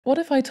What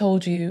if I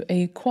told you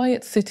a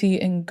quiet city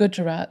in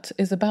Gujarat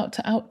is about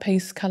to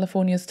outpace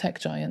California's tech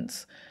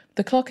giants?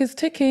 The clock is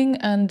ticking,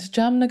 and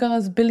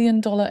Jamnagar's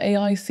billion-dollar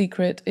AI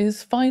secret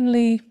is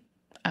finally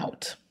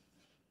out.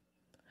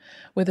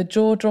 With a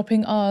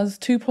jaw-dropping Rs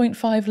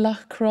 2.5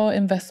 lakh crore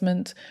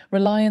investment,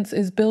 Reliance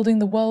is building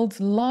the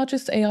world's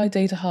largest AI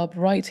data hub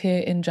right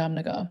here in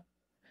Jamnagar.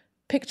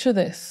 Picture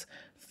this: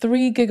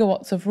 3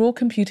 gigawatts of raw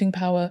computing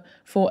power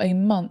for a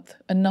month,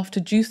 enough to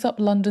juice up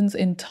London's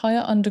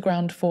entire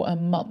underground for a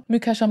month.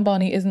 Mukesh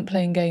Ambani isn't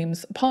playing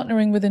games.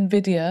 Partnering with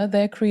Nvidia,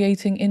 they're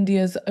creating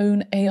India's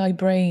own AI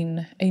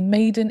brain, a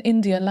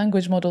made-in-India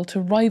language model to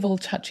rival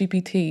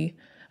ChatGPT.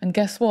 And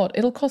guess what?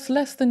 It'll cost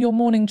less than your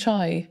morning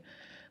chai.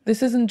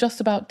 This isn't just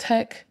about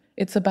tech,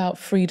 it's about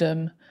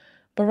freedom.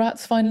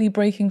 Bharat's finally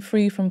breaking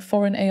free from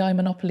foreign AI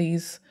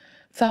monopolies.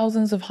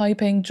 Thousands of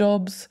high-paying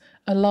jobs,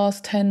 a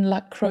last 10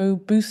 lakh crore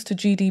boost to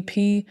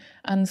GDP,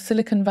 and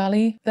Silicon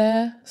Valley,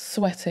 they're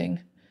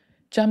sweating.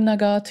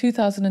 Jamnagar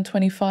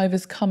 2025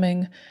 is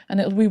coming, and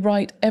it'll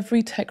rewrite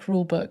every tech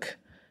rulebook.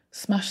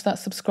 Smash that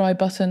subscribe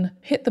button,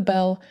 hit the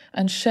bell,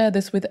 and share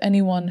this with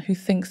anyone who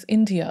thinks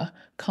India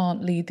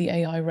can't lead the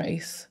AI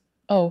race.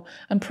 Oh,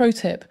 and pro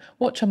tip,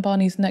 watch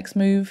Ambani's next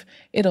move.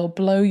 It'll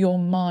blow your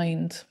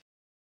mind.